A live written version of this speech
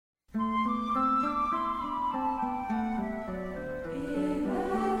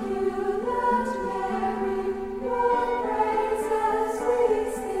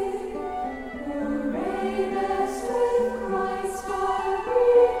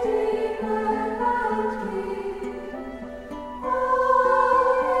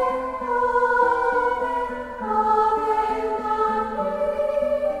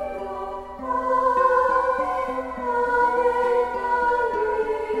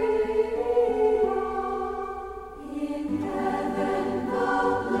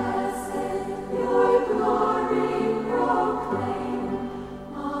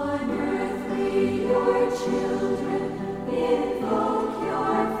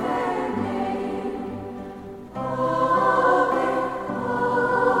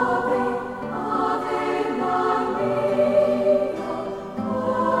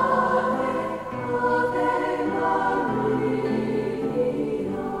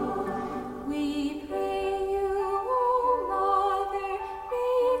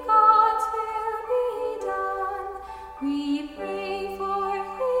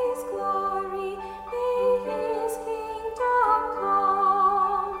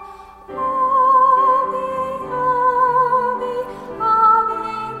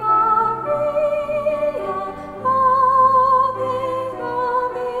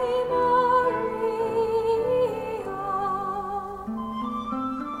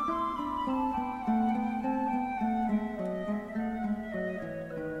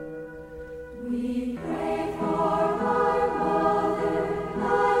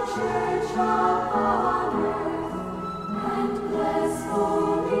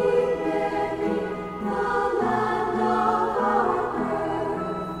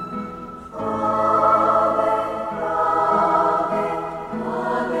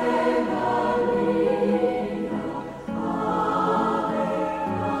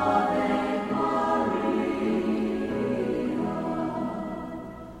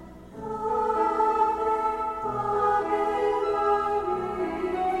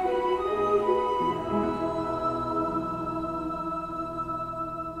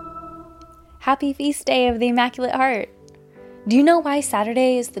Happy feast day of the Immaculate Heart! Do you know why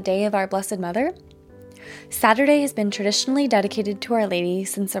Saturday is the day of our Blessed Mother? Saturday has been traditionally dedicated to Our Lady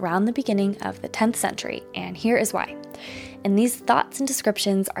since around the beginning of the 10th century, and here is why. And these thoughts and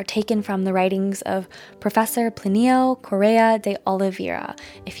descriptions are taken from the writings of Professor Plinio Correa de Oliveira,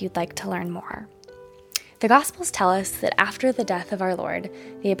 if you'd like to learn more. The Gospels tell us that after the death of our Lord,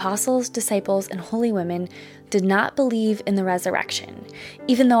 the apostles, disciples, and holy women did not believe in the resurrection,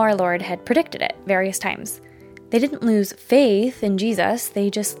 even though our Lord had predicted it various times. They didn't lose faith in Jesus,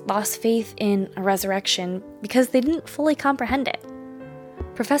 they just lost faith in a resurrection because they didn't fully comprehend it.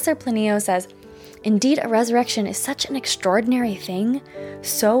 Professor Plinio says, "Indeed, a resurrection is such an extraordinary thing,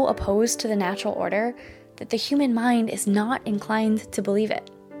 so opposed to the natural order, that the human mind is not inclined to believe it."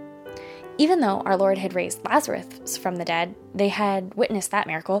 Even though our Lord had raised Lazarus from the dead, they had witnessed that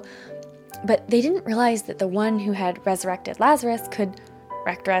miracle, but they didn't realize that the one who had resurrected Lazarus could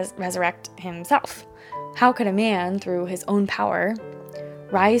resurrect himself. How could a man, through his own power,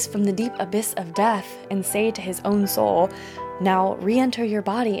 rise from the deep abyss of death and say to his own soul, "Now re-enter your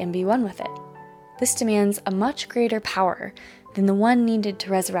body and be one with it"? This demands a much greater power than the one needed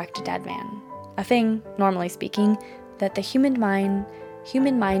to resurrect a dead man, a thing, normally speaking, that the human mind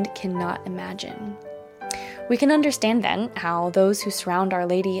cannot imagine. We can understand then how those who surround Our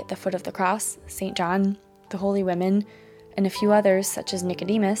Lady at the foot of the cross, St. John, the holy women, and a few others such as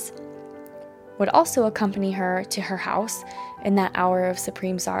Nicodemus, would also accompany her to her house in that hour of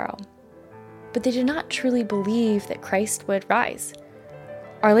supreme sorrow. But they did not truly believe that Christ would rise.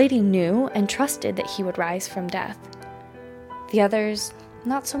 Our Lady knew and trusted that he would rise from death. The others,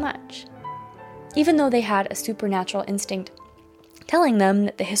 not so much. Even though they had a supernatural instinct telling them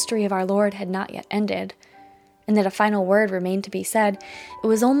that the history of our Lord had not yet ended, and that a final word remained to be said, it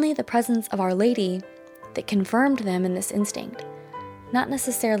was only the presence of Our Lady that confirmed them in this instinct, not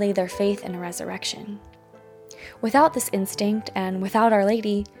necessarily their faith in a resurrection. Without this instinct, and without Our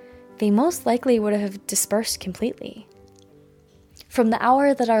Lady, they most likely would have dispersed completely. From the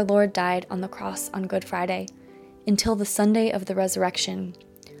hour that our Lord died on the cross on Good Friday until the Sunday of the resurrection,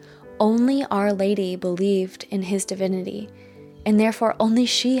 only Our Lady believed in his divinity, and therefore only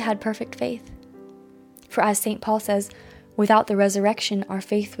she had perfect faith. For as St. Paul says, without the resurrection our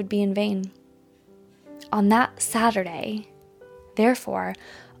faith would be in vain. On that Saturday, therefore,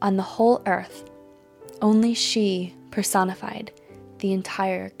 on the whole earth, only she personified the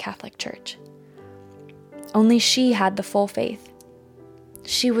entire Catholic Church. Only she had the full faith.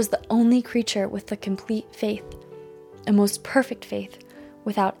 She was the only creature with the complete faith, a most perfect faith,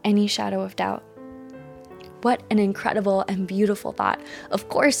 without any shadow of doubt. What an incredible and beautiful thought. Of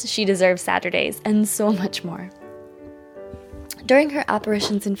course she deserves Saturdays, and so much more. During her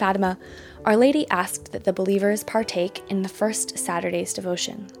apparitions in Fatima, Our Lady asked that the believers partake in the first Saturday's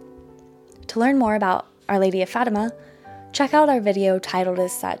devotion. To learn more about Our Lady of Fatima, check out our video titled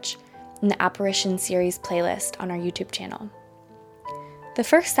as such in the Apparition Series playlist on our YouTube channel. The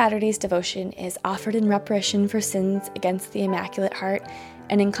first Saturday's devotion is offered in reparation for sins against the Immaculate Heart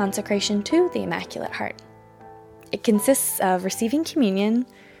and in consecration to the Immaculate Heart. It consists of receiving communion,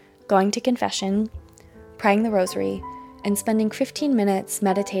 going to confession, praying the rosary, and spending 15 minutes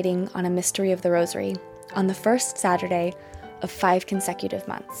meditating on a mystery of the rosary on the first Saturday of 5 consecutive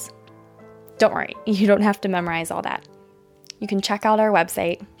months. Don't worry, you don't have to memorize all that. You can check out our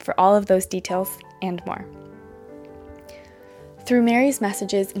website for all of those details and more. Through Mary's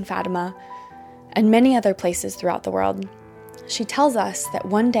messages in Fatima and many other places throughout the world, she tells us that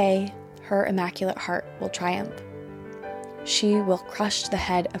one day her Immaculate Heart will triumph. She will crush the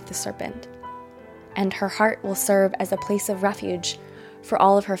head of the serpent, and her heart will serve as a place of refuge for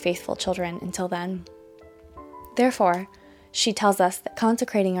all of her faithful children until then. Therefore, she tells us that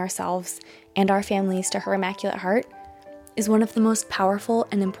consecrating ourselves and our families to her Immaculate Heart is one of the most powerful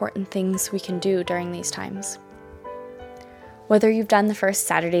and important things we can do during these times. Whether you've done the first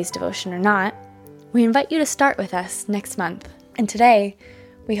Saturday's devotion or not, we invite you to start with us next month. And today,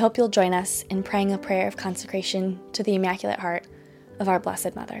 we hope you'll join us in praying a prayer of consecration to the Immaculate Heart of our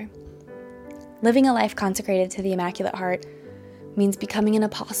Blessed Mother. Living a life consecrated to the Immaculate Heart means becoming an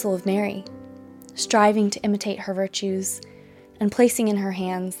apostle of Mary, striving to imitate her virtues, and placing in her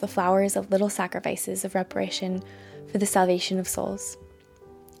hands the flowers of little sacrifices of reparation for the salvation of souls,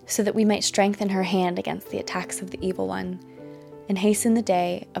 so that we might strengthen her hand against the attacks of the evil one and hasten the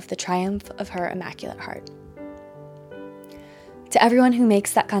day of the triumph of her Immaculate Heart. To everyone who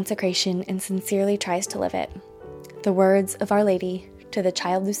makes that consecration and sincerely tries to live it, the words of Our Lady to the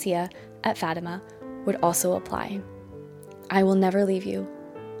child Lucia at Fatima would also apply. I will never leave you.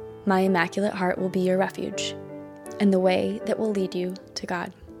 My Immaculate Heart will be your refuge and the way that will lead you to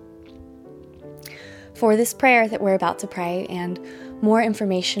God. For this prayer that we're about to pray and more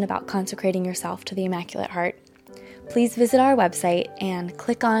information about consecrating yourself to the Immaculate Heart, please visit our website and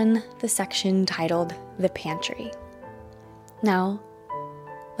click on the section titled The Pantry. Now,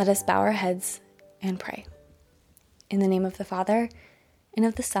 let us bow our heads and pray. In the name of the Father, and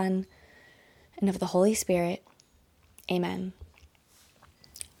of the Son, and of the Holy Spirit. Amen.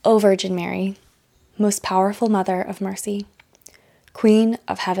 O Virgin Mary, most powerful Mother of Mercy, Queen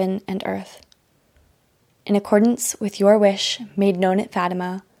of heaven and earth, in accordance with your wish made known at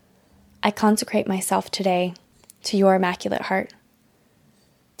Fatima, I consecrate myself today to your Immaculate Heart.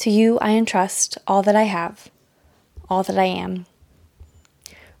 To you I entrust all that I have, all that I am.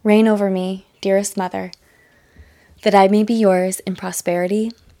 Reign over me, dearest Mother, that I may be yours in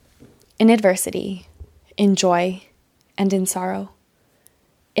prosperity, in adversity, in joy, and in sorrow,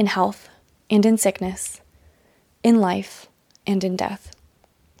 in health and in sickness, in life and in death.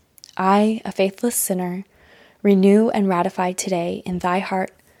 I, a faithless sinner, renew and ratify today in thy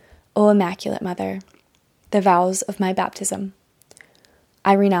heart, O Immaculate Mother, the vows of my baptism.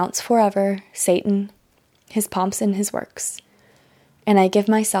 I renounce forever Satan, his pomps and his works, and I give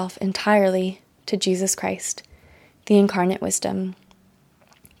myself entirely to Jesus Christ, the incarnate wisdom,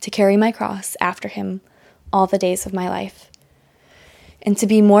 to carry my cross after him all the days of my life, and to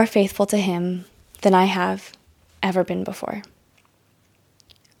be more faithful to him than I have ever been before.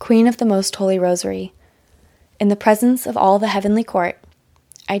 Queen of the Most Holy Rosary, in the presence of all the heavenly court,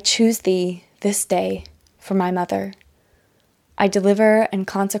 I choose thee this day for my mother. I deliver and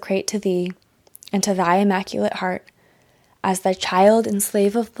consecrate to thee and to thy Immaculate Heart, as thy child and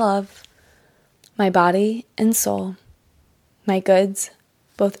slave of love, my body and soul, my goods,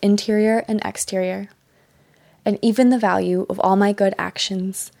 both interior and exterior, and even the value of all my good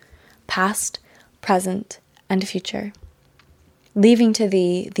actions, past, present, and future, leaving to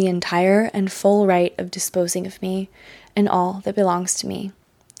thee the entire and full right of disposing of me and all that belongs to me,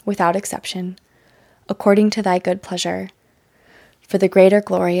 without exception, according to thy good pleasure, for the greater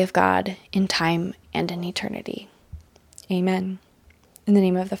glory of God in time and in eternity. Amen. In the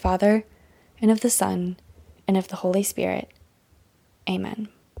name of the Father, and of the Son, and of the Holy Spirit. Amen.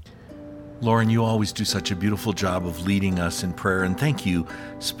 Lauren, you always do such a beautiful job of leading us in prayer, and thank you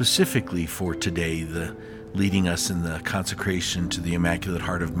specifically for today, the leading us in the consecration to the Immaculate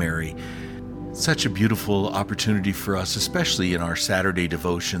Heart of Mary. Such a beautiful opportunity for us, especially in our Saturday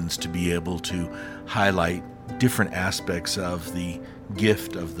devotions, to be able to highlight different aspects of the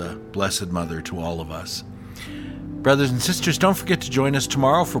gift of the Blessed Mother to all of us. Brothers and sisters, don't forget to join us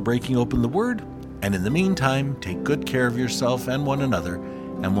tomorrow for Breaking Open the Word. And in the meantime, take good care of yourself and one another,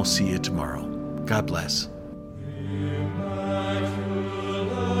 and we'll see you tomorrow. God bless.